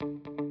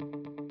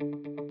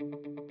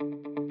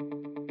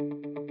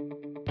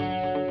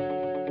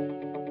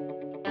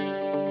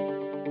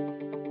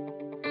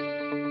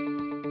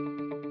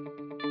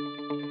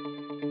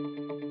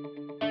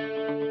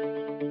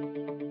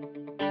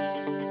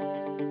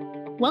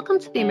Welcome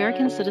to the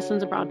American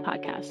Citizens Abroad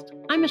podcast.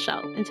 I'm Michelle,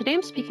 and today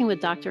I'm speaking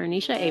with Dr.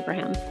 Anisha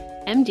Abraham,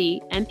 MD,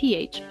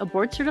 MPH, a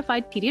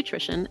board-certified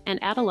pediatrician and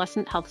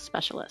adolescent health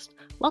specialist.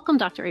 Welcome,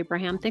 Dr.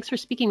 Abraham. Thanks for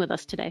speaking with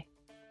us today.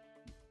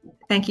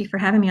 Thank you for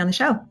having me on the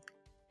show.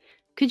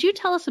 Could you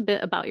tell us a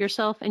bit about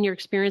yourself and your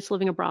experience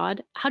living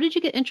abroad? How did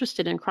you get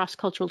interested in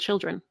cross-cultural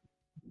children?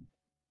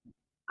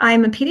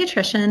 I'm a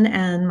pediatrician,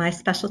 and my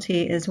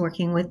specialty is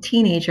working with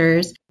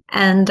teenagers.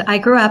 And I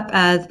grew up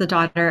as the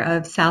daughter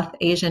of South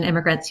Asian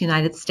immigrants to the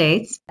United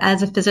States.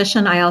 As a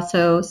physician, I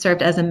also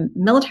served as a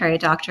military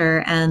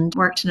doctor and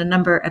worked in a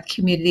number of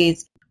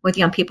communities with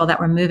young people that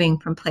were moving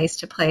from place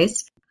to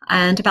place.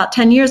 And about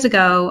 10 years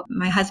ago,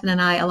 my husband and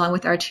I, along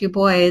with our two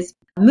boys,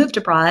 moved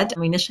abroad.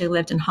 We initially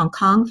lived in Hong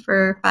Kong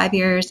for 5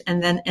 years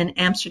and then in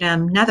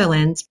Amsterdam,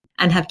 Netherlands,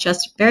 and have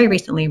just very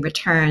recently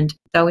returned.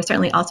 So we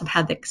certainly also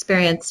had the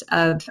experience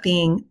of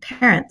being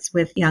parents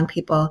with young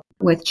people,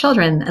 with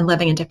children, and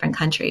living in different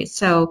countries.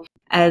 So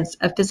as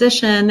a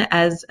physician,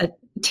 as a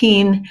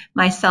teen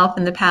myself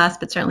in the past,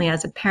 but certainly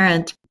as a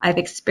parent, I've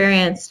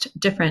experienced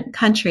different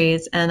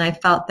countries, and I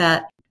felt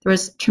that there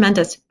was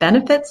tremendous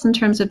benefits in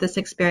terms of this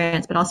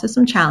experience, but also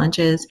some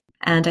challenges.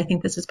 And I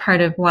think this is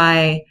part of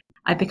why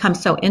I've become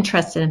so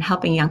interested in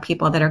helping young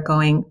people that are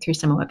going through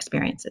similar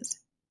experiences.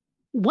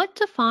 What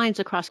defines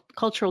a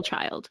cross-cultural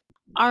child?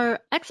 Are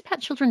expat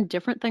children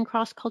different than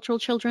cross-cultural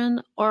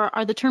children, or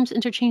are the terms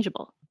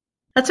interchangeable?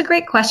 That's a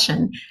great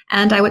question.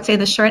 And I would say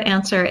the short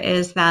answer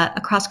is that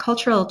a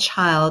cross-cultural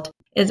child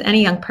is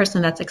any young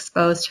person that's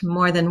exposed to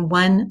more than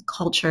one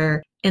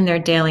culture in their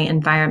daily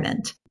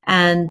environment.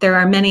 And there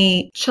are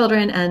many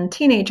children and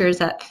teenagers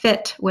that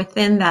fit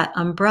within that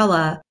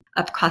umbrella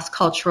of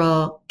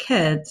cross-cultural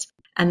kids.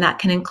 And that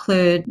can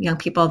include young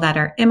people that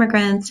are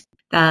immigrants,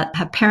 that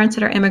have parents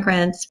that are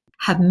immigrants,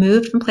 have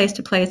moved from place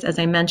to place, as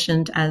I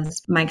mentioned,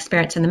 as my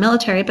experience in the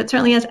military, but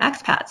certainly as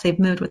expats, they've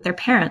moved with their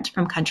parent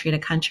from country to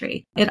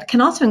country. It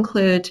can also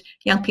include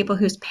young people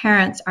whose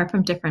parents are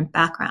from different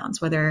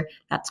backgrounds, whether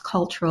that's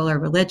cultural or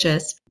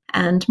religious.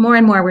 And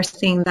more we're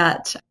seeing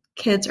that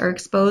kids are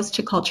exposed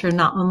to culture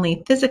not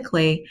only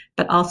physically,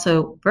 but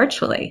also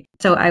virtually.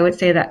 So I would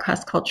say that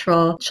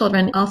cross-cultural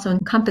children also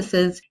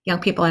encompasses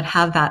young people that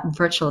have that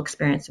virtual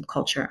experience of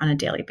culture on a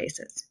daily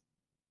basis.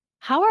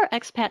 How are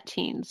expat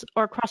teens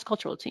or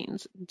cross-cultural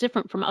teens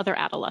different from other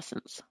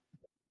adolescents?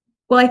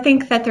 Well, I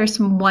think that there's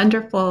some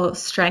wonderful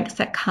strengths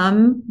that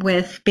come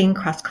with being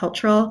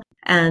cross-cultural.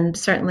 And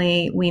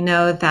certainly we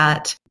know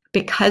that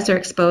because they're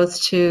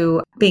exposed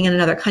to being in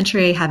another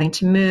country, having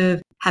to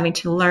move, having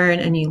to learn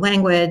a new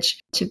language,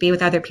 to be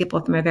with other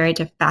people from a very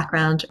different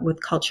background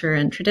with culture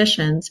and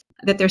traditions,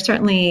 that there's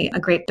certainly a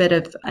great bit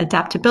of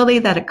adaptability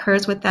that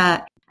occurs with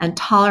that, and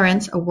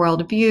tolerance, a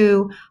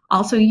worldview,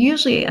 also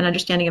usually an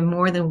understanding of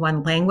more than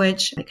one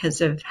language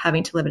because of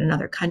having to live in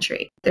another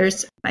country.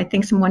 There's, I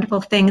think, some wonderful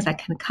things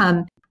that can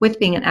come with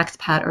being an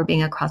expat or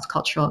being a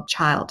cross-cultural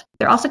child.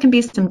 There also can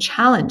be some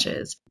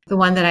challenges. The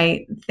one that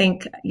I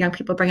think young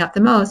people bring up the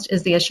most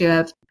is the issue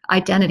of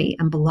identity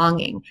and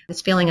belonging,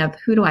 this feeling of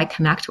who do I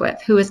connect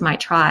with? Who is my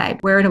tribe?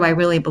 Where do I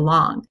really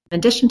belong? In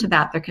addition to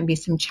that, there can be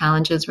some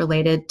challenges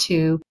related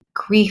to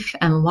grief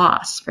and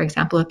loss. For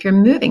example, if you're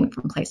moving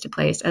from place to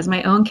place, as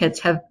my own kids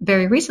have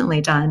very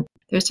recently done,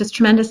 there's this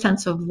tremendous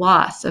sense of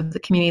loss of the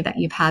community that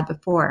you've had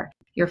before,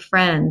 your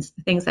friends,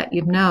 the things that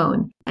you've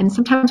known. And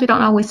sometimes we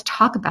don't always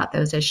talk about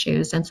those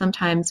issues. And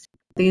sometimes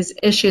these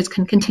issues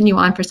can continue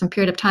on for some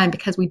period of time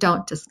because we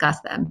don't discuss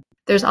them.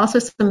 There's also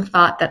some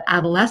thought that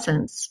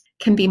adolescence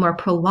can be more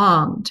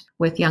prolonged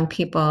with young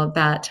people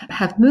that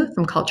have moved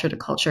from culture to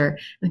culture.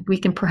 We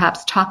can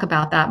perhaps talk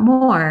about that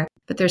more,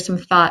 but there's some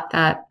thought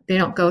that they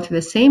don't go through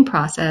the same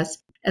process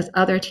as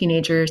other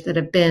teenagers that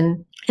have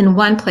been in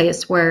one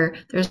place where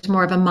there's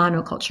more of a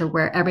monoculture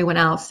where everyone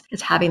else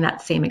is having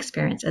that same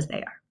experience as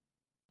they are.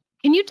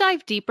 Can you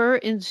dive deeper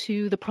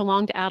into the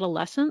prolonged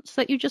adolescence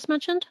that you just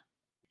mentioned?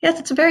 Yes,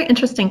 it's a very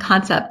interesting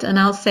concept. And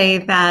I'll say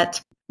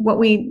that what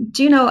we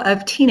do know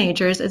of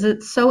teenagers is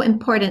it's so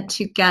important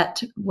to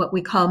get what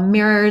we call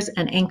mirrors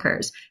and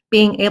anchors,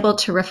 being able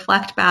to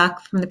reflect back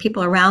from the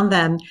people around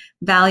them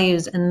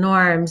values and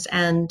norms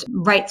and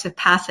rites of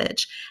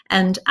passage.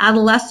 And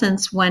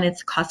adolescence, when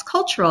it's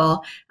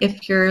cross-cultural,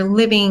 if you're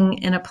living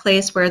in a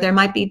place where there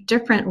might be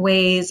different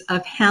ways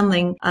of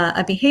handling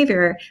a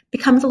behavior,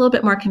 becomes a little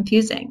bit more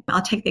confusing.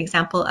 I'll take the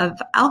example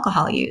of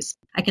alcohol use.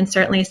 I can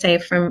certainly say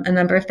from a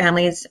number of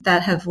families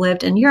that have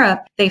lived in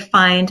Europe, they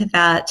find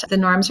that the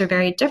norms are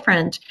very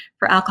different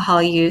for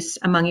alcohol use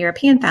among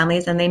European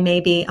families than they may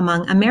be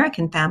among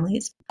American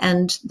families.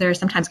 And there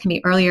sometimes can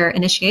be earlier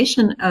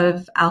initiation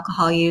of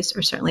alcohol use,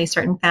 or certainly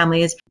certain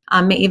families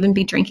may even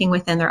be drinking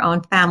within their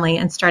own family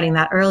and starting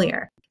that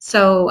earlier.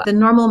 So the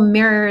normal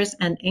mirrors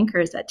and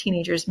anchors that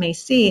teenagers may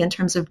see in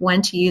terms of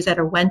when to use it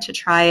or when to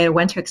try it or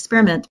when to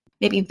experiment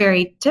may be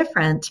very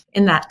different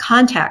in that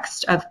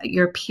context of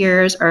your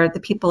peers or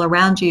the people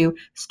around you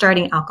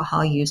starting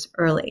alcohol use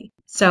early.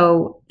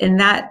 So in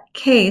that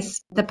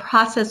case, the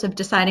process of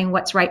deciding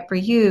what's right for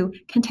you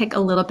can take a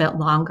little bit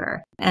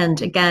longer.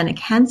 And again, it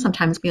can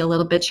sometimes be a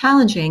little bit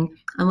challenging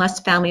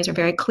unless families are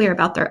very clear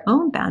about their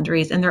own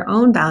boundaries and their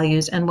own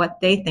values and what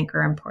they think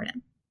are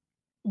important.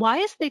 Why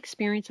is the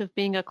experience of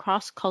being a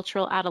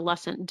cross-cultural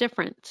adolescent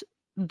different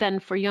than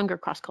for younger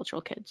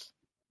cross-cultural kids?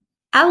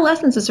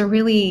 Adolescence is a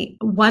really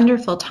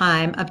wonderful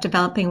time of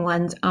developing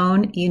one's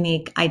own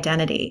unique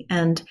identity.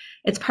 And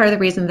it's part of the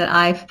reason that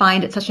I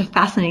find it such a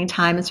fascinating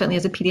time. And certainly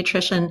as a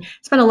pediatrician,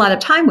 spend a lot of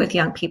time with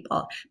young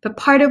people. But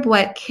part of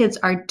what kids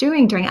are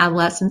doing during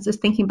adolescence is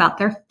thinking about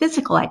their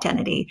physical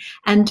identity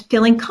and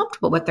feeling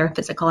comfortable with their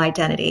physical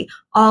identity,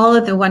 all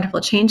of the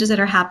wonderful changes that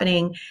are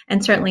happening,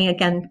 and certainly,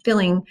 again,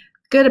 feeling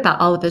good about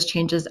all of those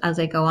changes as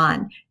they go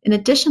on. In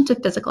addition to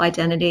physical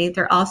identity,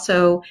 they're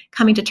also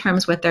coming to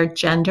terms with their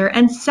gender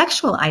and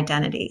sexual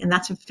identity. And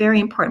that's a very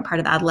important part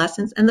of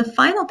adolescence. And the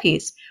final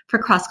piece for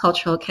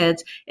cross-cultural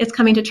kids is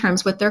coming to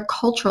terms with their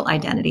cultural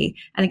identity.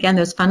 And again,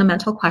 those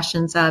fundamental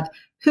questions of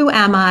who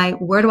am I?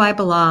 Where do I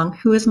belong?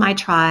 Who is my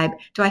tribe?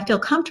 Do I feel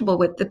comfortable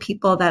with the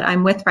people that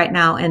I'm with right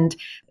now and,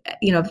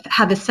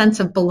 have a sense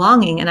of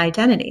belonging and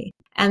identity?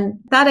 And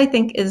that, I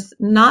think, is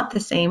not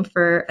the same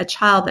for a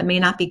child that may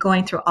not be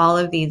going through all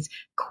of these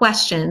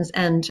questions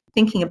and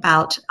thinking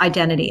about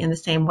identity in the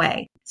same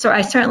way. So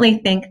I certainly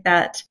think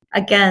that,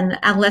 again,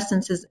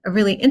 adolescence is a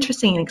really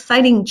interesting and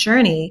exciting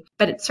journey,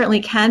 but it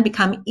certainly can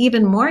become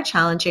even more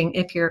challenging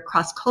if you're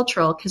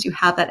cross-cultural because you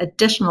have that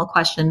additional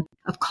question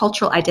of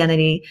cultural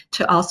identity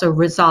to also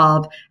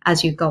resolve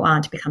as you go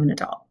on to become an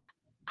adult.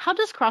 How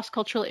does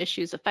cross-cultural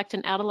issues affect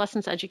an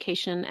adolescent's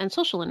education and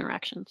social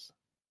interactions?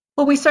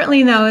 Well, we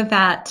certainly know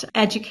that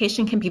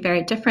education can be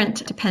very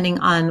different depending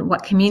on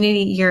what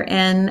community you're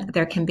in.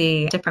 There can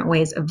be different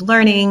ways of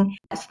learning.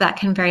 So that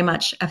can very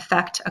much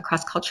affect a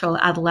cross-cultural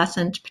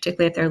adolescent,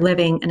 particularly if they're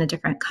living in a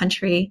different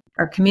country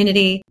or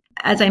community.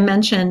 As I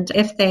mentioned,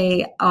 if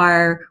they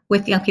are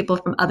with young people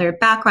from other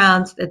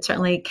backgrounds, it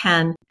certainly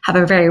can have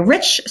a very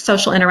rich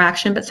social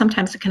interaction, but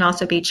sometimes it can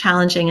also be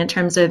challenging in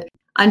terms of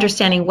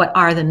understanding what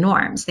are the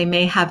norms. They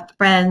may have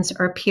friends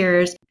or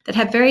peers that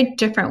have very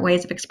different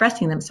ways of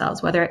expressing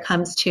themselves, whether it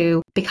comes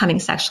to becoming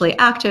sexually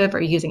active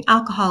or using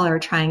alcohol or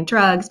trying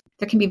drugs.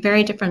 There can be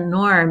very different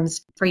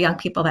norms for young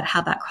people that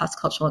have that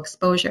cross-cultural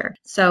exposure.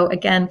 So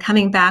again,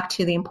 coming back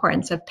to the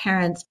importance of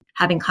parents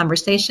having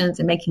conversations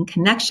and making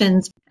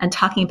connections and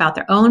talking about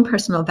their own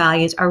personal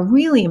values are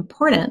really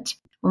important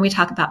when we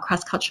talk about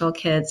cross-cultural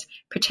kids,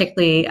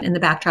 particularly in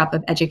the backdrop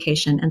of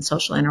education and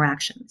social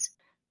interactions.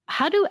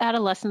 How do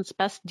adolescents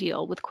best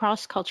deal with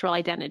cross-cultural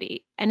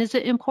identity? And is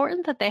it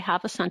important that they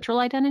have a central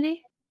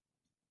identity?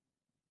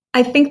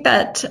 I think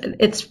that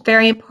it's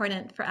very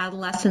important for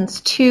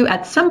adolescents to,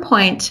 at some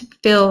point,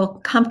 feel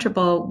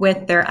comfortable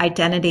with their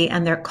identity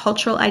and their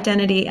cultural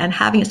identity and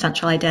having a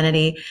central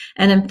identity.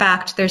 And in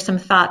fact, there's some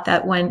thought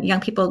that when young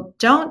people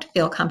don't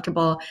feel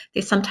comfortable, they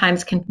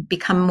sometimes can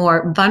become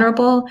more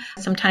vulnerable,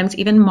 sometimes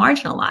even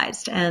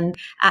marginalized and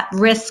at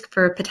risk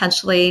for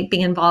potentially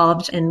being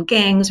involved in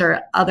gangs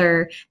or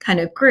other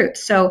kind of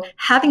groups. So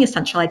having a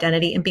central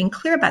identity and being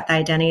clear about that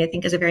identity, I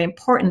think, is a very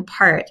important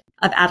part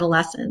of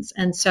adolescence.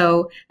 And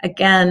so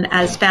again,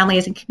 as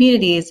families and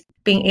communities,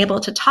 being able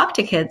to talk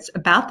to kids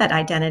about that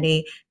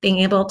identity, being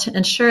able to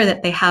ensure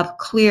that they have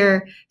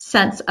clear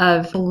sense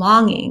of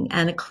belonging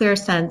and a clear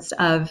sense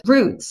of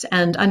roots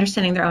and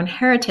understanding their own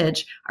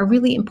heritage are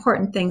really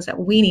important things that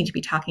we need to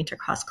be talking to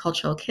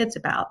cross-cultural kids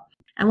about.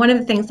 And one of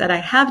the things that I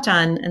have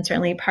done, and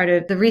certainly part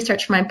of the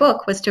research for my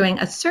book, was doing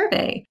a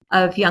survey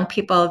of young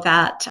people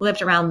that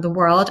lived around the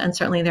world and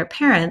certainly their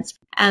parents.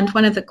 And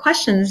one of the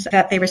questions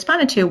that they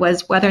responded to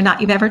was whether or not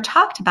you've ever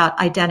talked about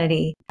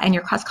identity and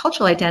your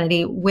cross-cultural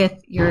identity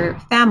with your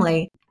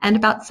family. And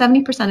about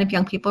 70% of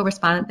young people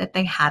responded that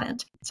they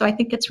hadn't. So I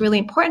think it's really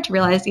important to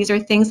realize these are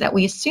things that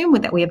we assume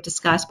that we have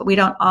discussed, but we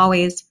don't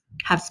always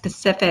have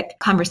specific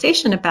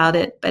conversation about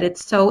it. But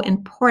it's so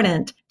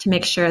important to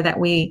make sure that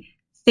we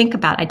think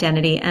about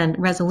identity and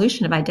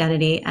resolution of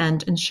identity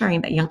and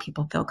ensuring that young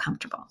people feel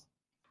comfortable.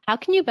 How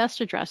can you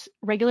best address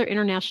regular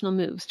international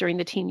moves during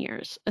the teen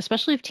years,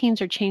 especially if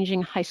teens are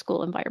changing high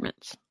school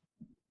environments?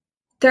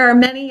 There are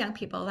many young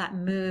people that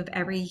move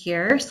every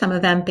year, some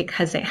of them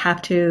because they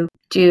have to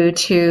due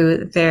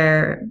to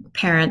their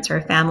parents'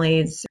 or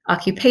families'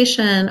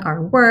 occupation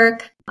or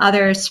work,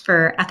 others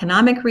for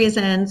economic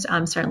reasons,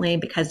 certainly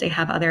because they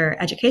have other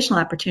educational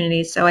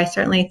opportunities. So I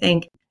certainly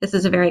think this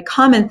is a very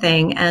common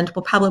thing and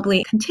will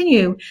probably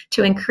continue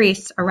to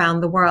increase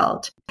around the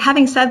world.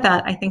 Having said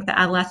that, I think that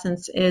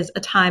adolescence is a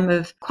time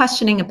of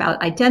questioning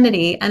about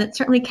identity, and it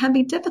certainly can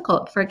be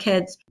difficult for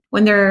kids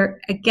when they're,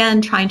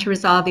 again, trying to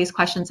resolve these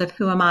questions of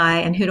who am I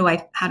and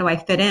how do I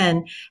fit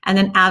in, and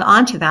then add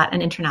on to that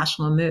an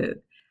international move.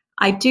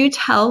 I do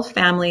tell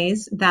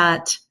families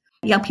that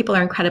young people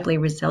are incredibly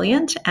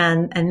resilient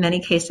and in many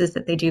cases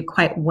that they do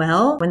quite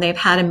well when they've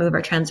had a move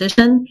or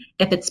transition.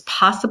 If it's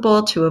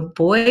possible to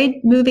avoid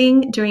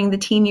moving during the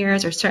teen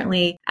years or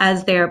certainly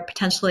as they're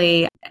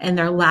potentially in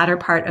their latter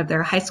part of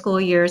their high school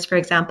years, for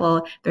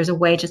example, there's a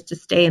way just to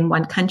stay in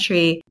one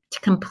country to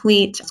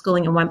complete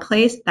schooling in one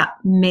place. That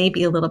may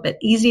be a little bit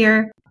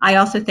easier. I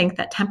also think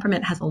that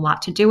temperament has a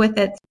lot to do with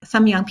it.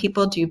 Some young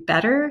people do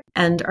better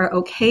and are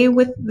okay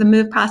with the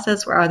move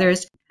process, where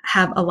others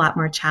have a lot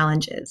more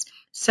challenges.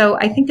 So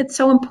I think it's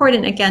so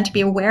important, again, to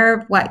be aware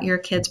of what your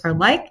kids are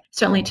like,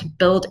 certainly to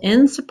build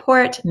in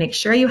support, make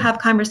sure you have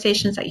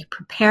conversations, that you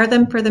prepare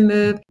them for the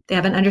move. They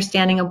have an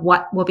understanding of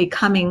what will be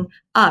coming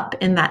up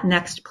in that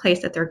next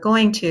place that they're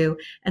going to,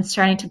 and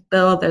starting to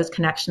build those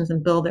connections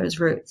and build those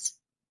roots.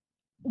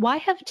 Why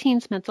have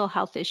teens' mental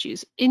health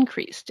issues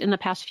increased in the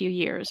past few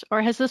years,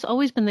 or has this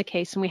always been the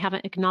case and we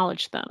haven't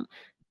acknowledged them?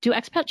 Do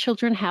expat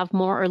children have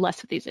more or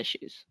less of these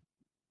issues?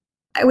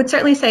 I would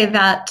certainly say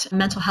that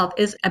mental health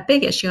is a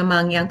big issue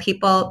among young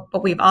people.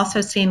 What we've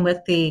also seen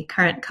with the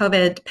current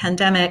COVID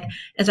pandemic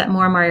is that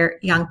more and more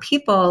young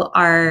people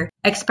are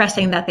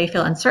expressing that they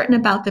feel uncertain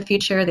about the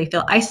future. They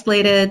feel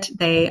isolated.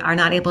 They are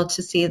not able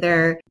to see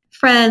their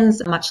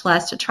friends, much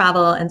less to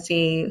travel and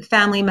see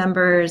family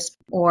members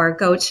or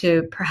go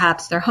to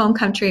perhaps their home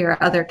country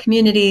or other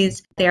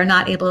communities. They are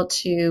not able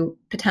to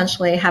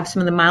potentially have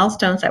some of the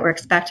milestones that were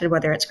expected,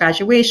 whether it's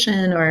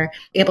graduation or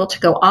able to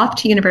go off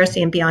to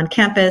university and be on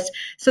campus.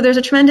 So there's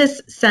a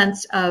tremendous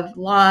sense of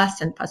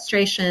loss and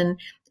frustration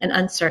and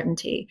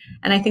uncertainty.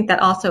 And I think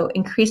that also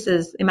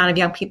increases the amount of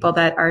young people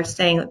that are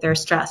saying that they're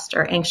stressed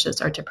or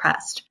anxious or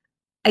depressed.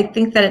 I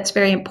think that it's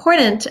very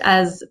important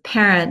as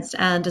parents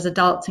and as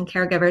adults and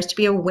caregivers to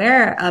be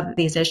aware of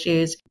these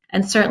issues,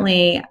 and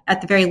certainly at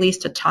the very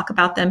least to talk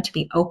about them, to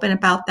be open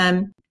about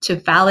them, to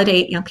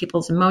validate young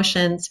people's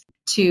emotions,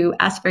 to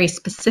ask very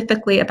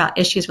specifically about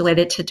issues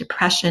related to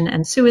depression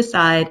and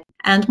suicide,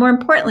 and more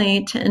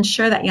importantly, to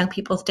ensure that young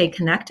people stay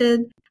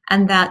connected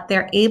and that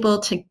they're able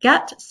to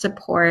get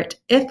support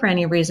if for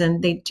any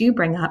reason they do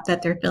bring up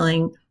that they're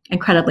feeling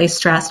incredibly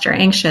stressed or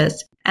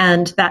anxious.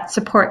 And that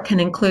support can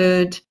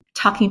include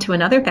talking to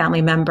another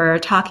family member,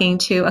 talking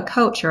to a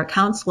coach or a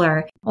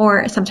counselor,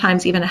 or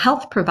sometimes even a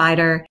health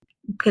provider,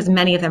 because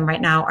many of them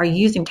right now are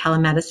using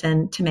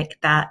telemedicine to make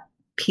that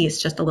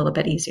piece just a little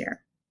bit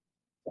easier.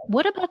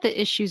 What about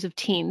the issues of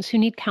teens who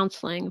need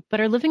counseling but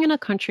are living in a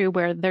country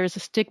where there's a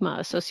stigma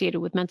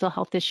associated with mental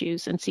health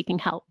issues and seeking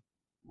help?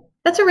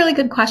 That's a really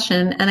good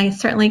question. And I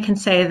certainly can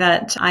say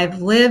that I've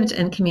lived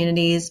in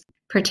communities,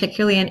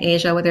 particularly in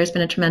Asia, where there's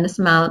been a tremendous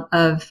amount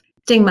of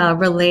stigma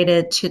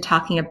related to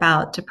talking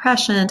about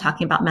depression,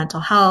 talking about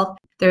mental health.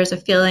 There's a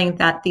feeling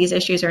that these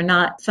issues are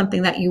not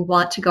something that you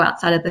want to go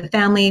outside of the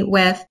family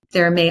with.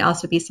 There may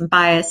also be some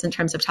bias in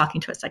terms of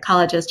talking to a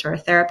psychologist or a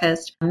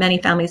therapist. Many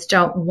families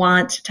don't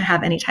want to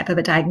have any type of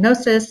a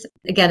diagnosis.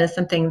 Again, is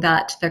something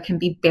that there can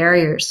be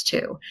barriers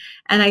to.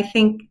 And I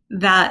think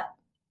that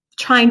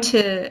trying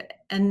to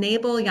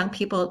enable young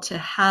people to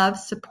have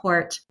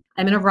support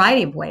in a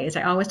variety of ways.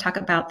 I always talk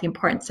about the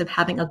importance of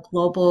having a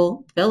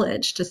global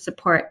village to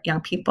support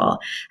young people.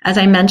 As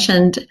I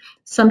mentioned,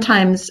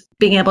 sometimes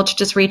being able to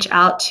just reach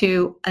out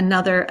to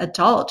another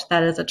adult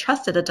that is a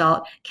trusted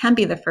adult can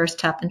be the first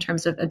step in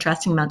terms of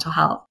addressing mental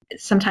health.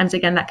 Sometimes,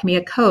 again, that can be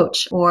a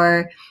coach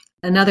or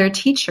another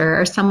teacher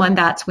or someone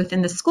that's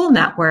within the school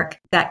network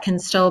that can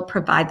still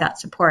provide that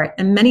support.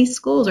 And many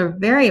schools are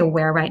very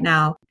aware right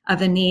now of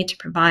the need to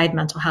provide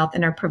mental health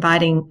and are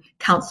providing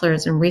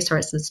counselors and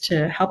resources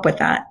to help with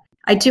that.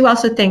 I do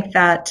also think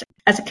that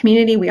as a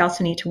community, we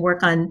also need to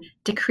work on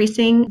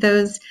decreasing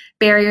those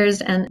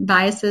barriers and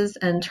biases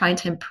and trying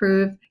to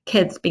improve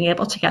kids being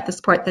able to get the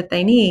support that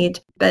they need.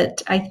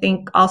 But I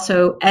think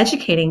also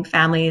educating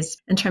families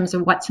in terms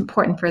of what's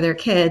important for their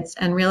kids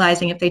and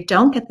realizing if they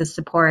don't get the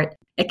support,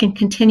 it can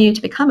continue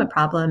to become a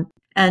problem.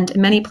 And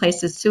in many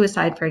places,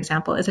 suicide, for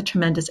example, is a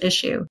tremendous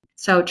issue.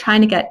 So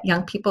trying to get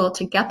young people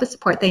to get the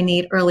support they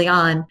need early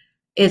on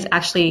is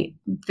actually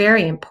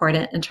very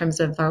important in terms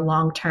of their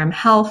long-term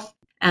health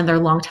and their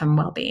long-term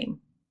well-being.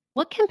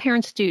 What can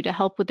parents do to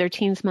help with their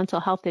teens'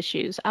 mental health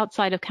issues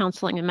outside of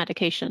counseling and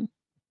medication?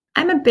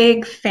 I'm a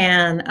big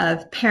fan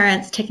of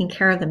parents taking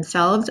care of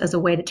themselves as a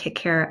way to take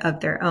care of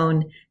their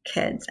own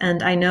kids.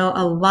 And I know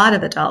a lot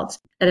of adults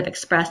that have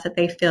expressed that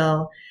they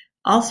feel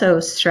also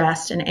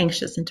stressed and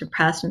anxious and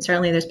depressed. And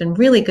certainly there's been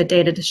really good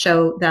data to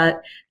show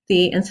that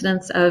the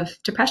incidence of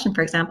depression,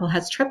 for example,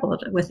 has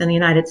tripled within the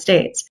United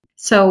States.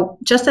 So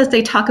just as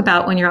they talk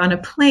about when you're on a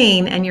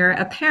plane and you're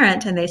a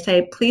parent and they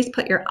say, please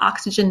put your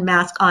oxygen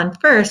mask on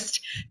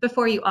first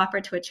before you offer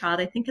it to a child,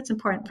 I think it's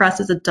important for us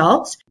as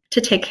adults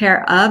to take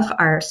care of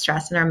our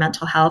stress and our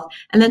mental health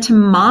and then to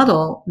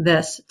model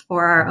this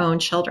for our own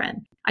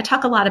children. I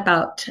talk a lot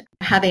about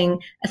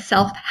having a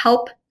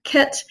self-help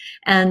kit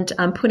and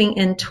putting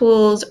in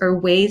tools or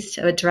ways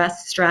to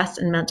address stress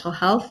and mental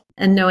health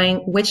and knowing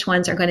which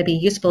ones are going to be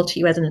useful to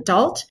you as an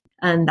adult.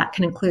 And that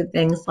can include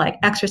things like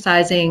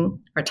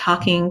exercising or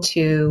talking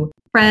to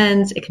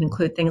friends. It can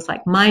include things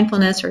like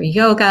mindfulness or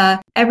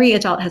yoga. Every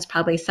adult has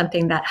probably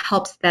something that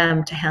helps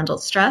them to handle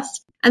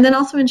stress. And then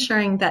also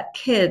ensuring that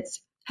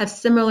kids have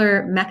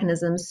similar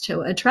mechanisms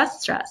to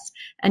address stress.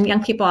 And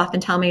young people often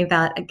tell me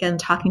that, again,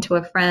 talking to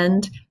a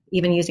friend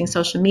even using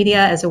social media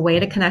as a way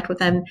to connect with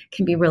them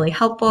can be really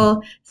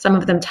helpful. Some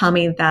of them tell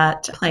me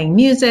that playing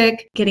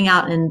music, getting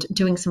out and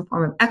doing some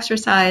form of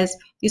exercise,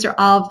 these are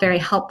all very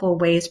helpful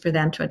ways for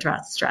them to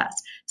address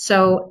stress.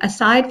 So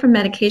aside from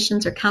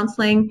medications or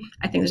counseling,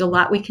 I think there's a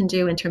lot we can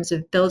do in terms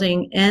of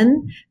building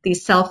in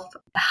these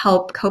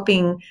self-help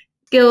coping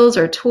skills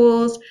or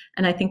tools.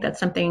 And I think that's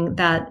something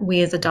that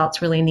we as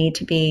adults really need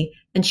to be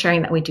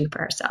ensuring that we do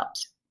for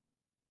ourselves.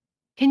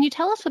 Can you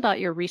tell us about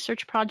your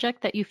research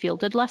project that you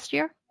fielded last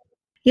year?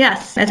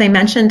 Yes, as I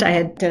mentioned,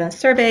 I did a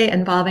survey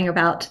involving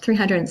about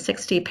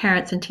 360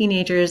 parents and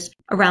teenagers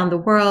around the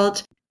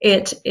world.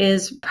 It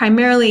is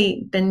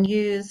primarily been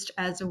used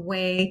as a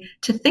way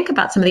to think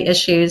about some of the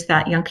issues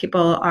that young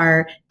people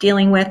are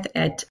dealing with.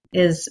 It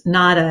is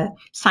not a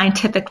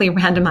scientifically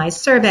randomized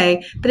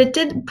survey, but it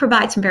did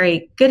provide some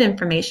very good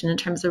information in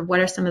terms of what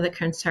are some of the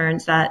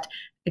concerns that,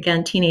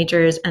 again,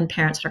 teenagers and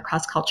parents that are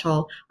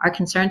cross-cultural are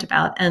concerned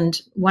about. And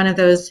one of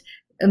those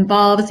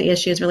involves the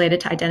issues related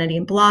to identity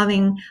and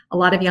belonging. A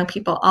lot of young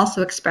people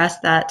also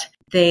express that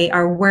they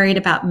are worried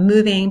about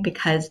moving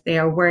because they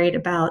are worried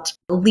about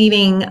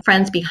leaving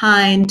friends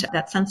behind,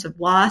 that sense of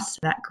loss,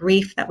 that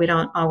grief that we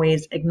don't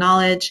always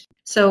acknowledge.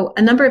 So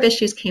a number of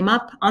issues came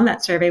up on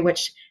that survey,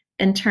 which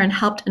in turn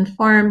helped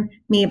inform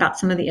me about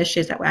some of the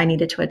issues that I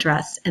needed to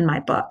address in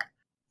my book.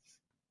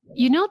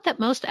 You note that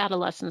most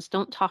adolescents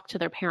don't talk to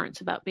their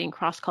parents about being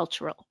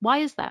cross-cultural. Why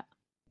is that?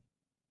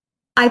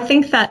 I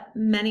think that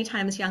many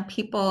times young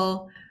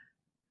people,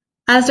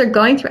 as they're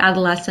going through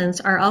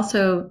adolescence, are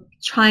also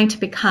trying to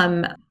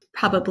become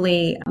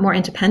probably more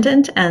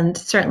independent, and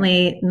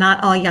certainly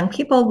not all young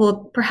people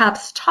will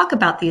perhaps talk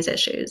about these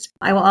issues.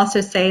 I will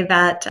also say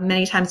that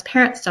many times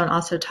parents don't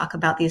also talk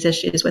about these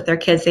issues with their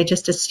kids. They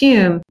just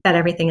assume that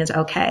everything is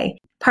okay.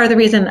 Part of the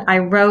reason I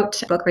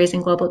wrote the book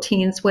Raising Global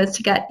Teens was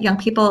to get young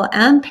people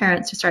and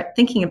parents to start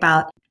thinking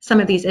about some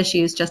of these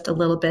issues just a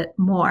little bit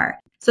more.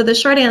 So the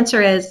short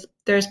answer is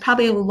there's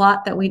probably a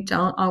lot that we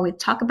don't always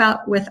talk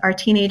about with our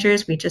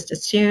teenagers. We just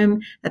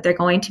assume that they're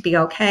going to be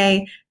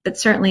okay. But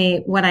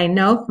certainly what I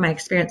know from my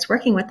experience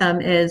working with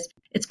them is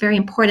it's very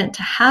important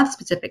to have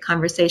specific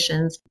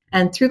conversations.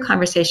 And through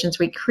conversations,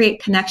 we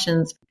create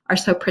connections are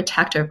so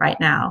protective right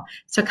now.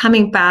 So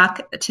coming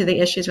back to the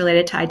issues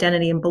related to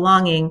identity and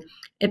belonging,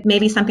 it may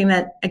be something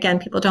that, again,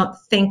 people don't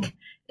think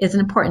is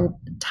an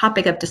important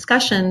topic of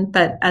discussion.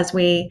 But as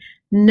we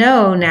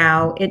know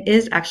now, it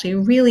is actually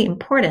really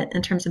important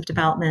in terms of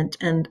development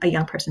and a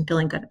young person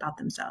feeling good about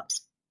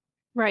themselves.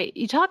 Right.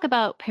 You talk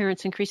about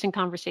parents increasing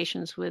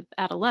conversations with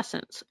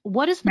adolescents.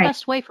 What is the Right.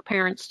 best way for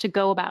parents to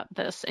go about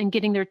this and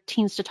getting their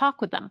teens to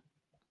talk with them?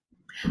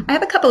 I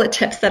have a couple of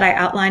tips that I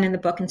outline in the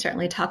book and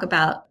certainly talk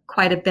about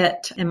quite a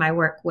bit in my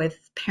work with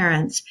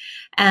parents.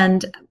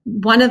 And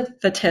one of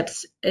the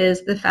tips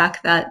is the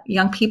fact that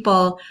young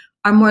people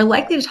are more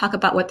likely to talk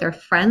about what their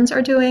friends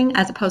are doing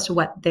as opposed to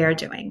what they're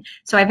doing.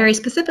 So I very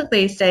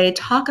specifically say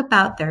talk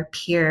about their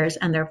peers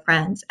and their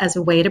friends as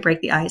a way to break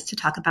the ice to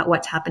talk about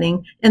what's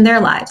happening in their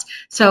lives.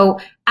 So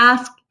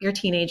ask your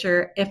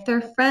teenager if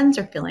their friends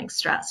are feeling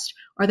stressed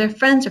or their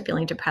friends are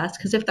feeling depressed,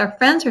 because if their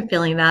friends are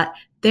feeling that,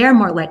 they're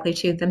more likely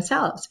to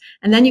themselves.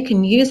 And then you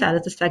can use that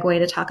as a segue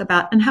to talk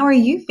about, and how are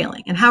you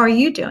feeling? And how are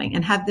you doing?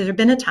 And have there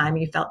been a time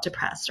you felt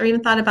depressed or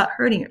even thought about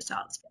hurting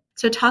yourselves?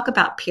 So talk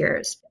about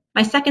peers.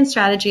 My second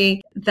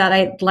strategy that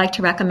I'd like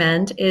to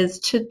recommend is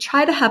to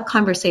try to have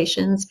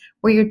conversations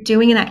where you're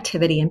doing an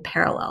activity in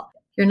parallel.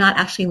 You're not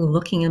actually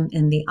looking them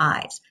in the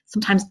eyes.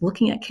 Sometimes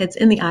looking at kids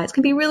in the eyes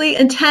can be really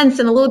intense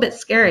and a little bit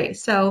scary.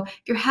 So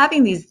if you're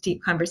having these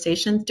deep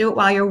conversations, do it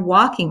while you're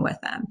walking with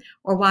them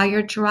or while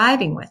you're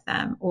driving with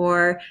them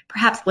or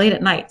perhaps late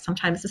at night.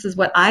 Sometimes this is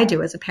what I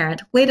do as a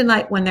parent. Late at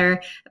night when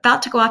they're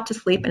about to go off to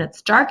sleep and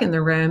it's dark in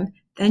the room,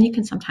 then you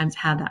can sometimes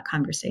have that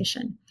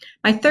conversation.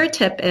 My third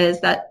tip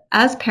is that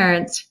as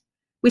parents,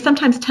 we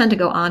sometimes tend to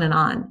go on and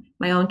on.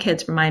 My own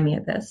kids remind me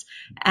of this.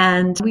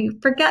 And we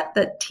forget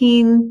that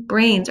teen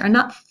brains are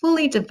not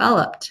fully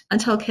developed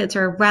until kids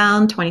are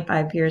around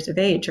 25 years of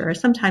age or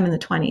sometime in the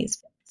 20s.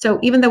 So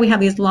even though we have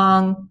these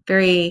long,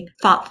 very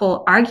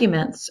thoughtful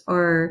arguments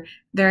or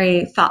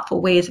very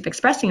thoughtful ways of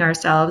expressing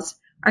ourselves,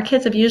 our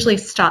kids have usually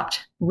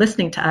stopped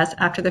listening to us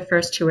after the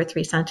first 2 or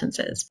 3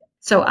 sentences.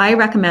 So I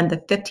recommend the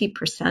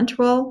 50%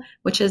 rule,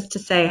 which is to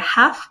say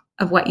half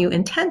of what you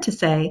intend to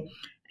say.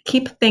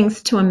 Keep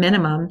things to a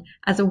minimum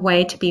as a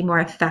way to be more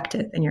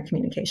effective in your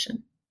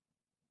communication.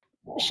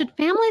 Should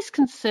families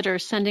consider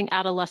sending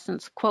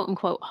adolescents, quote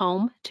unquote,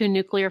 home to a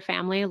nuclear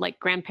family like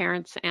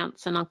grandparents,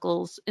 aunts, and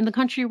uncles in the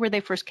country where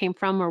they first came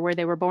from or where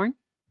they were born?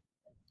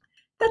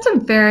 That's a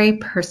very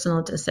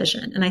personal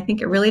decision. And I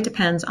think it really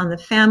depends on the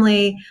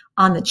family,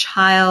 on the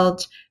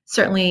child,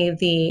 certainly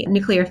the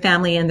nuclear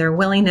family and their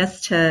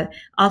willingness to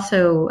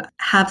also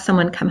have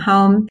someone come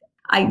home.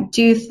 I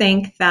do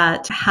think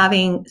that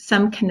having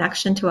some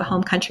connection to a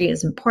home country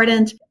is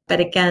important, but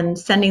again,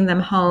 sending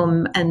them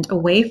home and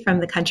away from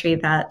the country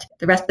that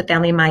the rest of the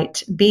family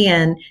might be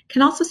in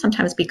can also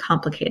sometimes be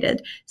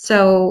complicated.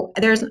 So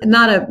there's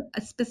not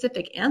a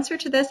specific answer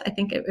to this. I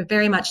think it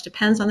very much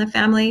depends on the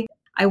family.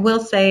 I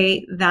will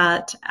say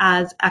that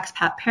as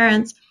expat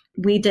parents,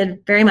 we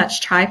did very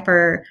much try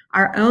for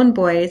our own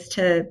boys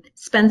to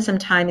spend some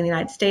time in the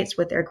United States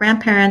with their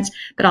grandparents,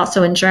 but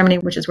also in Germany,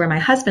 which is where my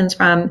husband's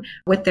from,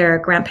 with their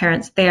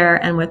grandparents there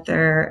and with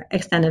their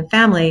extended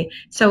family.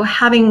 So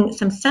having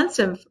some sense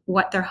of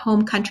what their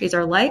home countries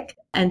are like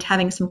and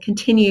having some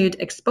continued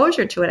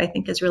exposure to it, I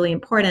think is really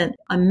important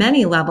on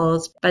many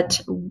levels.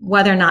 But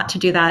whether or not to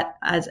do that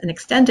as an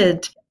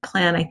extended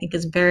plan, I think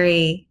is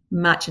very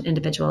much an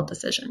individual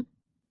decision.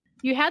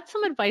 You had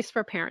some advice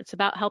for parents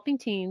about helping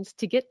teens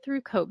to get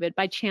through COVID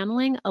by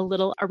channeling a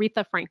little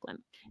Aretha Franklin.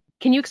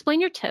 Can you explain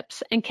your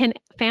tips, and can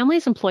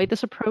families employ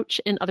this approach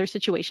in other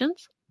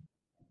situations?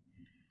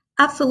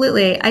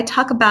 Absolutely. I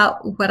talk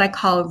about what I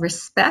call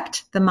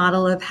respect, the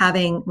model of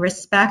having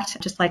respect,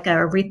 just like a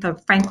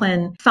Aretha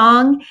Franklin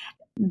song.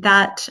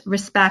 That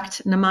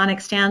respect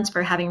mnemonic stands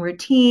for having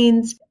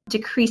routines,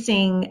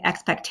 decreasing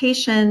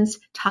expectations,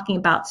 talking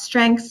about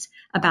strengths,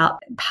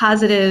 about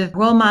positive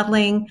role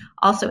modeling,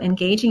 also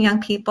engaging young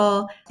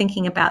people,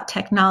 thinking about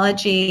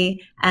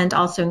technology, and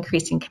also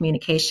increasing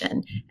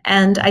communication.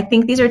 And I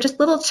think these are just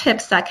little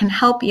tips that can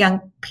help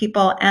young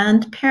people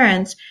and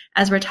parents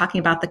as we're talking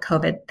about the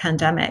COVID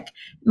pandemic.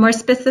 More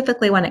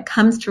specifically, when it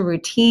comes to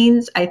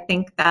routines, I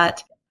think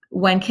that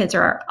when kids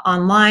are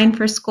online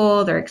for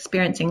school, they're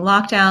experiencing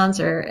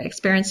lockdowns or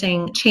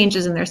experiencing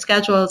changes in their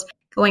schedules,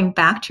 going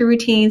back to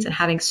routines and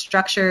having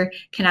structure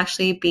can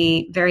actually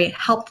be very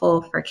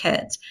helpful for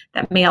kids.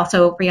 That may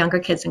also, for younger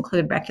kids,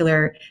 include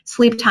regular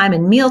sleep time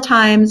and meal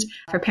times,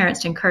 for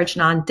parents to encourage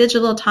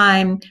non-digital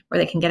time where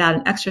they can get out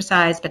and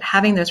exercise. But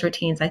having those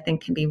routines, I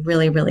think, can be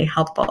really, really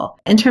helpful.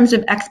 In terms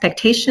of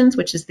expectations,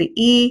 which is the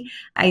E,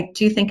 I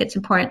do think it's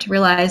important to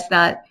realize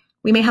that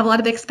we may have a lot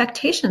of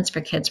expectations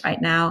for kids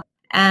right now.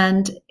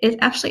 And it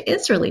actually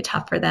is really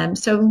tough for them.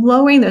 So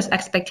lowering those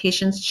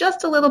expectations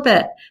just a little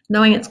bit,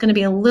 knowing it's going to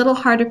be a little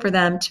harder for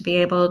them to be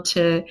able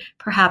to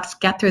perhaps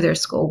get through their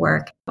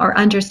schoolwork or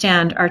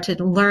understand or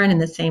to learn in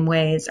the same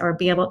ways or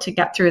be able to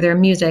get through their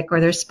music or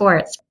their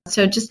sports.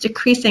 So just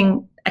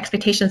decreasing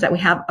expectations that we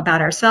have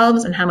about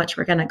ourselves and how much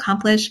we're going to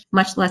accomplish,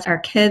 much less our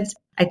kids,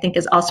 I think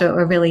is also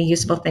a really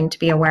useful thing to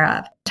be aware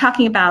of.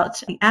 Talking about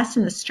the S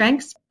and the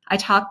strengths, I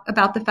talk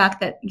about the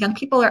fact that young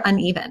people are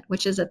uneven,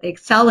 which is that they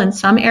excel in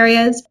some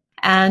areas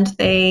and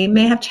they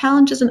may have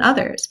challenges in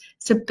others.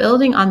 So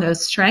building on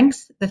those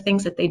strengths, the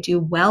things that they do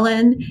well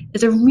in,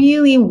 is a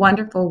really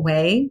wonderful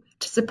way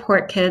to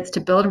support kids,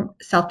 to build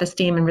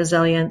self-esteem and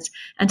resilience,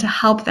 and to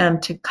help them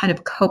to kind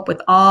of cope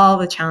with all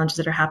the challenges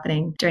that are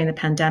happening during the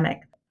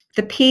pandemic.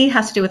 The P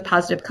has to do with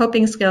positive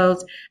coping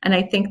skills, and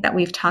I think that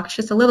we've talked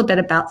just a little bit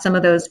about some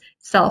of those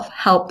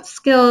self-help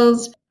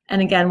skills.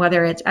 And again,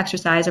 whether it's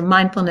exercise or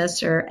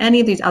mindfulness or any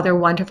of these other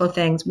wonderful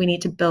things, we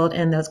need to build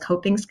in those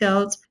coping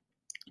skills.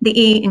 The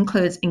E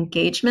includes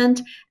engagement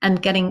and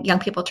getting young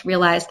people to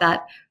realize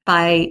that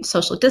by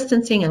social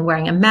distancing and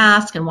wearing a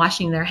mask and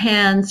washing their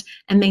hands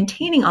and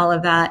maintaining all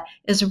of that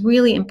is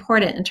really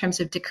important in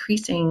terms of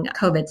decreasing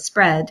COVID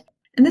spread.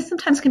 And this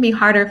sometimes can be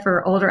harder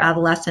for older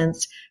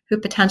adolescents who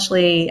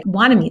potentially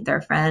want to meet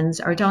their friends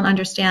or don't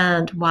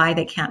understand why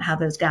they can't have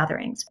those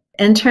gatherings.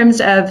 In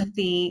terms of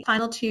the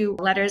final two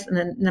letters in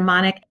the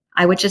mnemonic,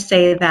 I would just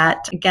say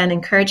that, again,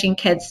 encouraging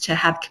kids to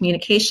have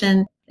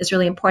communication is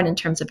really important in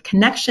terms of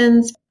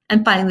connections.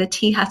 And finally, the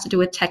T has to do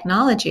with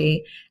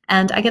technology.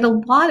 And I get a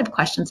lot of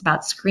questions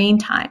about screen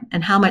time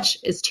and how much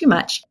is too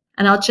much.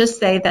 And I'll just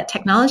say that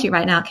technology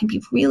right now can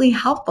be really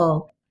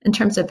helpful in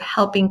terms of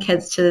helping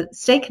kids to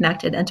stay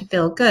connected and to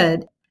feel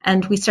good.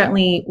 And we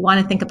certainly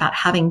want to think about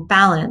having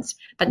balance,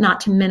 but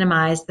not to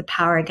minimize the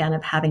power, again,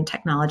 of having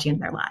technology in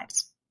their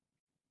lives.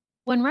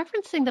 When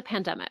referencing the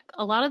pandemic,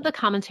 a lot of the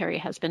commentary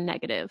has been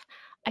negative.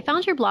 I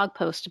found your blog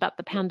post about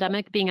the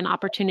pandemic being an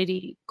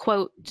opportunity,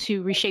 quote,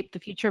 to reshape the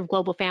future of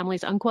global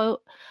families,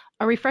 unquote,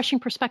 a refreshing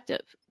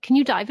perspective. Can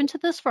you dive into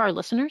this for our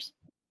listeners?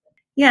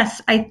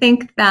 Yes, I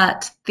think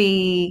that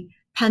the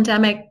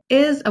pandemic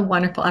is a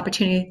wonderful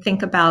opportunity to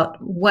think about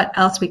what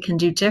else we can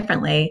do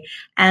differently.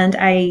 And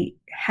I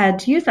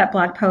had used that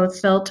blog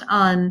post built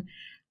on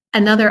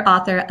another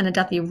author,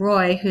 Anadati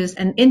Roy, who's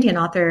an Indian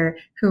author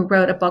who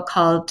wrote a book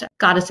called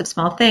Goddess of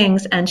Small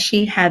Things. And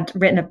she had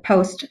written a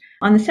post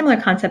on the similar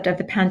concept of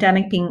the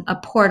pandemic being a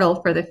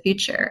portal for the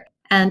future.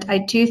 And I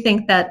do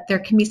think that there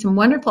can be some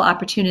wonderful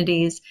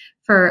opportunities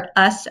for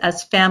us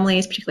as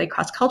families, particularly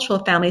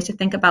cross-cultural families, to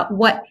think about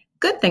what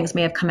good things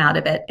may have come out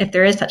of it, if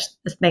there is such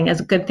a thing as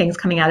good things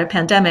coming out of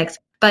pandemics.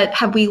 But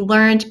have we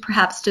learned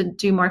perhaps to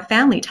do more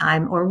family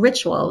time or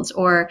rituals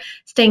or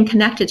staying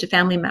connected to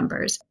family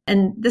members?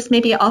 And this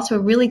may be also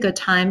a really good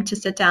time to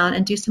sit down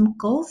and do some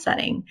goal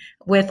setting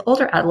with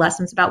older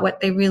adolescents about what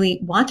they really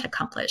want to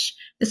accomplish.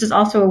 This is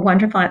also a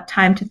wonderful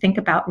time to think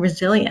about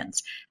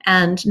resilience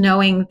and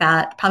knowing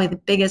that probably the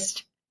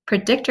biggest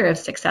predictor of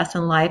success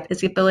in life is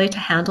the ability to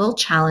handle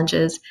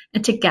challenges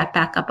and to get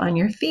back up on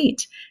your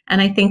feet.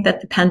 And I think that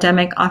the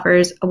pandemic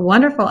offers a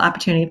wonderful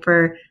opportunity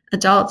for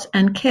adults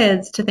and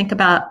kids to think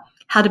about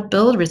how to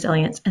build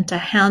resilience and to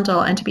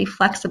handle and to be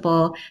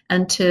flexible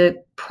and to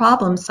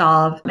problem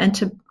solve and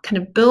to kind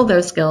of build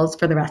those skills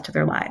for the rest of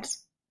their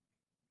lives.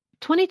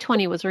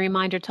 2020 was a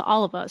reminder to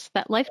all of us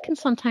that life can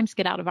sometimes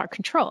get out of our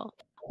control.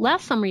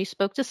 Last summer, you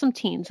spoke to some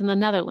teens in the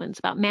Netherlands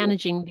about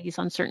managing these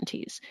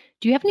uncertainties.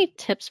 Do you have any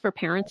tips for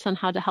parents on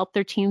how to help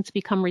their teens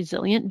become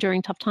resilient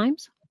during tough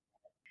times?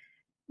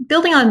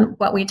 Building on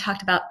what we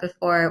talked about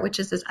before, which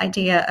is this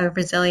idea of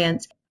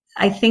resilience,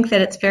 I think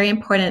that it's very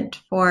important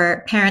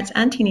for parents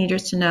and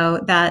teenagers to know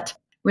that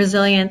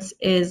resilience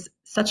is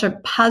such a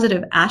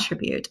positive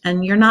attribute.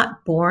 And you're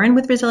not born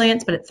with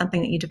resilience, but it's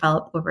something that you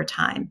develop over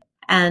time.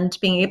 And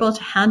being able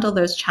to handle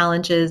those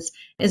challenges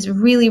is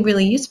really,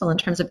 really useful in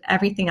terms of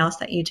everything else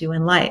that you do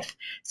in life.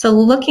 So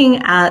looking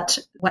at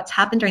what's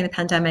happened during the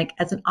pandemic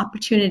as an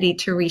opportunity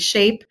to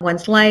reshape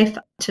one's life,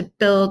 to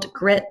build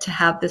grit, to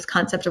have this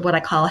concept of what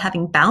I call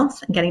having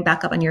bounce and getting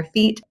back up on your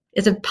feet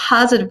is a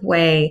positive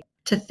way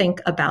to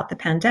think about the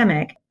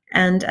pandemic.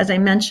 And as I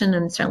mentioned,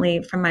 and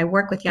certainly from my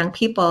work with young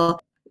people,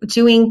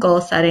 doing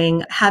goal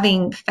setting,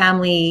 having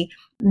family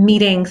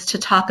meetings to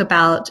talk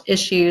about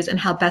issues and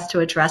how best to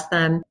address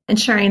them,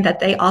 ensuring that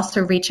they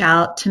also reach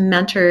out to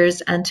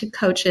mentors and to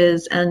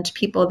coaches and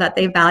people that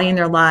they value in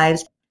their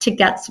lives to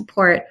get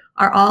support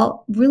are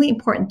all really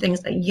important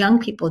things that young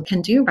people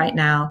can do right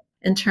now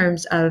in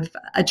terms of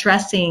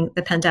addressing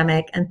the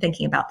pandemic and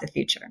thinking about the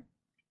future.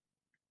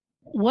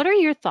 What are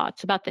your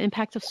thoughts about the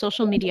impact of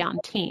social media on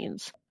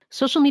teens?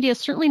 Social media is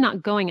certainly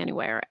not going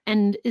anywhere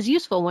and is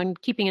useful when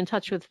keeping in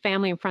touch with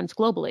family and friends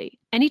globally.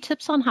 Any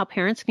tips on how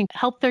parents can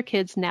help their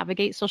kids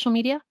navigate social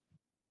media?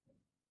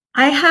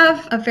 I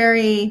have a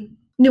very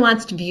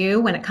nuanced view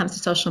when it comes to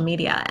social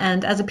media.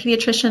 And as a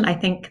pediatrician, I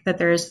think that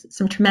there's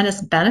some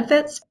tremendous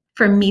benefits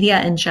for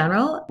media in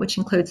general, which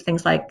includes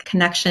things like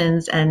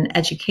connections and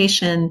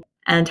education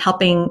and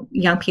helping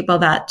young people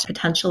that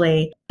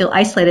potentially feel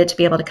isolated to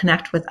be able to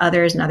connect with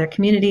others in other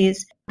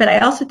communities. But I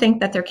also think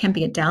that there can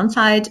be a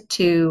downside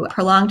to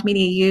prolonged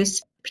media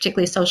use,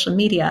 particularly social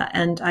media.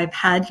 And I've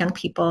had young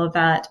people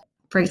that,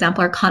 for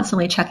example, are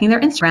constantly checking their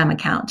Instagram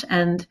account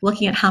and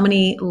looking at how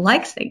many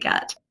likes they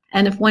get.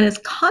 And if one is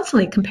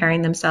constantly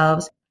comparing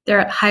themselves, they're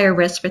at higher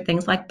risk for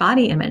things like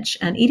body image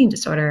and eating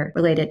disorder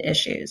related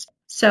issues.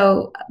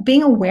 So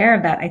being aware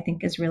of that, I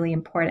think, is really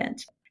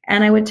important.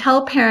 And I would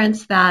tell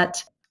parents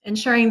that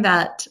ensuring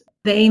that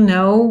they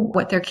know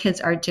what their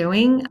kids are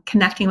doing,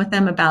 connecting with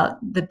them about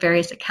the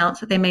various accounts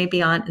that they may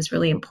be on is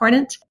really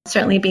important.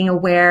 Certainly being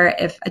aware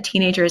if a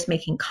teenager is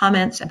making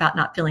comments about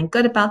not feeling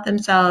good about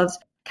themselves,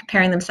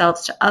 comparing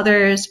themselves to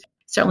others,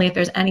 certainly if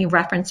there's any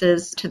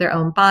references to their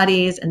own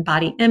bodies and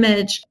body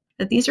image,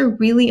 that these are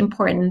really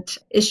important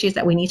issues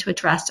that we need to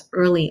address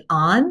early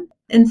on.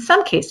 In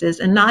some cases,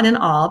 and not in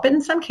all, but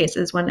in some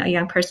cases when a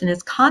young person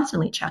is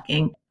constantly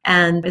checking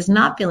and is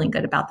not feeling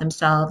good about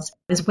themselves,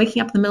 is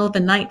waking up in the middle of the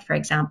night, for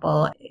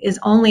example, is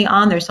only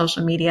on their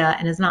social media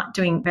and is not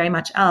doing very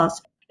much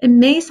else, it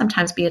may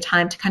sometimes be a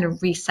time to kind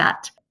of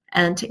reset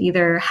and to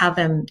either have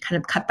them kind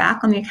of cut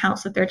back on the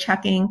accounts that they're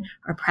checking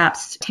or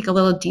perhaps take a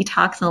little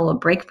detox and a little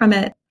break from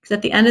it. Because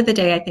at the end of the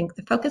day, I think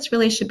the focus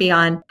really should be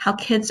on how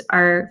kids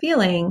are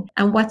feeling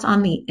and what's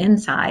on the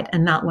inside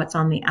and not what's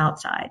on the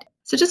outside.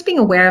 So just being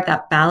aware of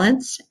that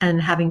balance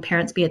and having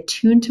parents be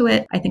attuned to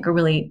it, I think are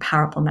really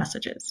powerful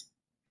messages.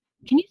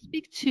 Can you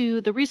speak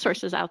to the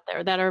resources out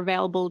there that are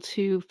available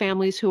to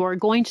families who are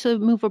going to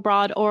move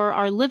abroad or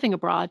are living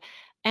abroad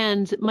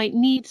and might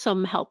need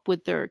some help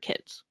with their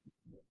kids?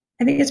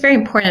 I think it's very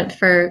important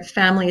for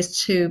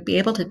families to be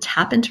able to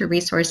tap into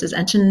resources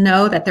and to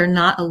know that they're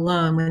not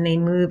alone when they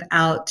move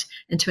out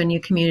into a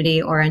new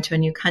community or into a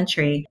new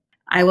country.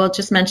 I will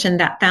just mention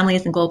that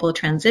Families in Global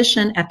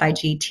Transition,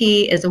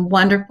 FIGT, is a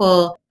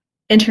wonderful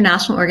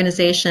international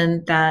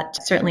organization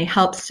that certainly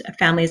helps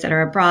families that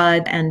are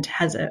abroad and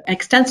has an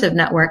extensive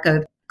network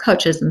of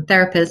coaches and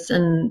therapists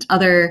and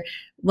other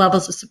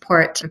levels of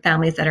support for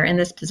families that are in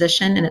this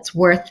position. And it's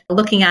worth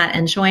looking at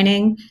and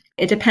joining.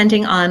 It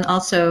depending on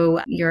also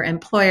your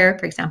employer,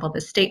 for example,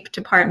 the State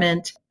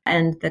Department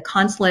and the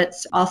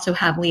consulates also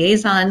have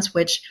liaisons,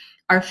 which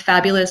are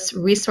fabulous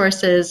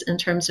resources in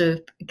terms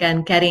of,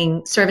 again,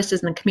 getting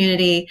services in the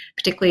community,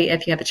 particularly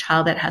if you have a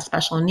child that has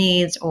special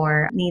needs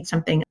or needs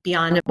something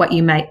beyond what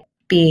you might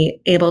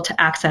be able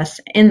to access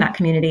in that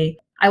community.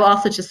 I will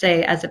also just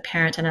say as a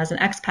parent and as an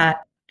expat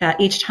that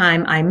each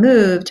time I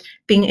moved,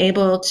 being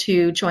able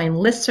to join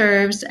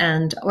listservs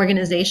and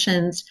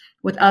organizations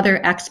with other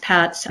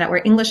expats that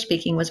were English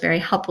speaking was very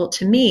helpful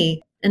to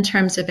me in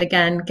terms of,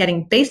 again,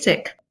 getting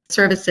basic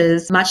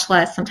services, much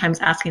less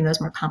sometimes asking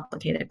those more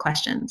complicated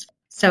questions.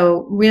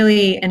 So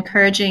really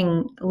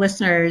encouraging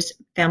listeners,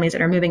 families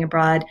that are moving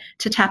abroad,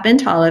 to tap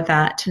into all of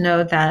that, to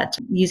know that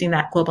using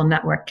that global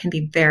network can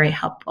be very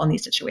helpful in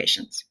these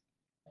situations.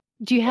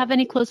 Do you have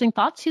any closing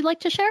thoughts you'd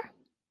like to share?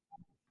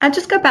 I'd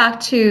just go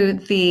back to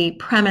the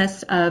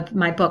premise of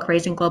my book,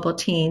 Raising Global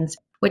Teens,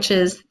 which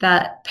is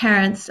that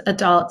parents,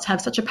 adults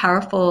have such a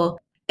powerful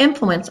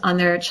influence on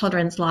their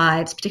children's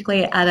lives,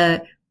 particularly at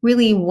a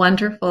really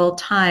wonderful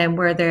time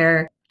where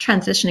they're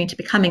transitioning to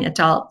becoming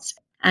adults.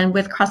 And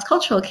with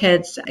cross-cultural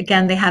kids,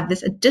 again, they have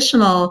this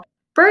additional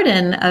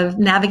burden of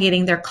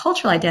navigating their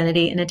cultural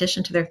identity in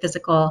addition to their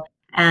physical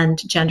and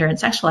gender and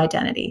sexual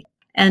identity.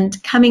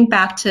 And coming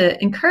back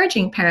to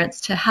encouraging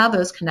parents to have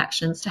those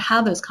connections, to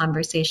have those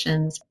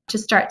conversations, to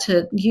start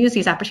to use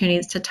these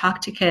opportunities to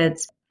talk to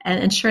kids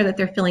and ensure that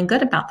they're feeling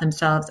good about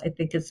themselves, I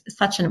think is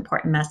such an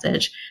important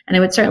message. And I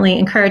would certainly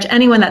encourage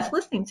anyone that's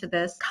listening to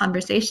this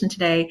conversation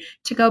today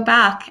to go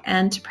back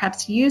and to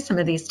perhaps use some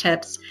of these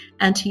tips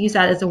and to use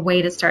that as a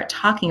way to start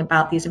talking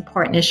about these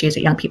important issues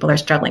that young people are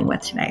struggling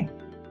with today.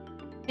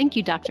 Thank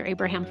you, Dr.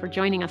 Abraham, for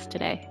joining us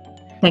today.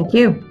 Thank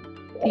you.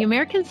 The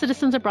American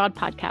Citizens Abroad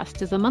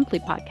podcast is a monthly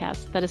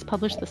podcast that is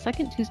published the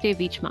second Tuesday of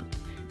each month.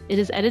 It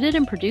is edited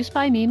and produced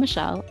by me,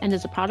 Michelle, and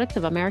is a product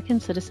of American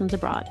Citizens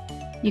Abroad.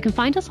 You can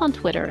find us on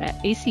Twitter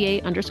at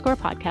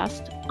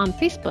ACA_podcast, on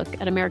Facebook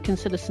at American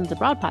Citizens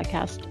Abroad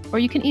Podcast, or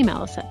you can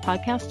email us at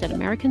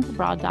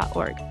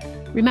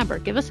podcast@americansabroad.org. Remember,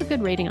 give us a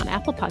good rating on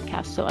Apple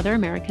Podcasts so other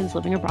Americans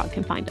living abroad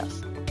can find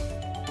us.